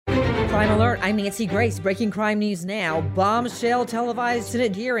Crime Alert, I'm Nancy Grace. Breaking crime news now. Bombshell televised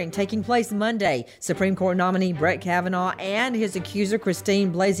Senate hearing taking place Monday. Supreme Court nominee Brett Kavanaugh and his accuser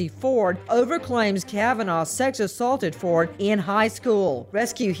Christine Blasey Ford overclaims Kavanaugh sex assaulted Ford in high school.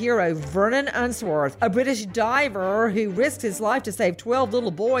 Rescue hero Vernon Unsworth, a British diver who risked his life to save 12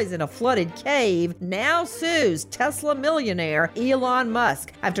 little boys in a flooded cave, now sues Tesla millionaire Elon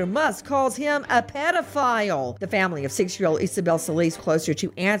Musk after Musk calls him a pedophile. The family of 6-year-old Isabel Solis closer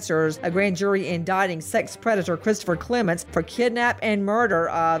to answers a grand jury indicting sex predator Christopher Clements for kidnap and murder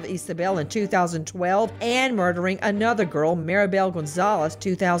of Isabel in 2012 and murdering another girl, Maribel Gonzalez,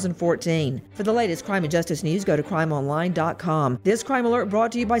 2014. For the latest crime and justice news, go to crimeonline.com. This Crime Alert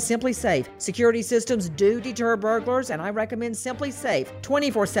brought to you by Simply Safe. Security systems do deter burglars, and I recommend Simply Safe.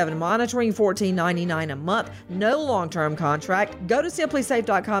 24/7 monitoring, $14.99 a month, no long-term contract. Go to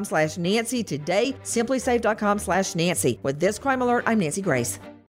simplysafe.com/Nancy today, simplysafe.com/Nancy. With this Crime Alert, I'm Nancy Grace.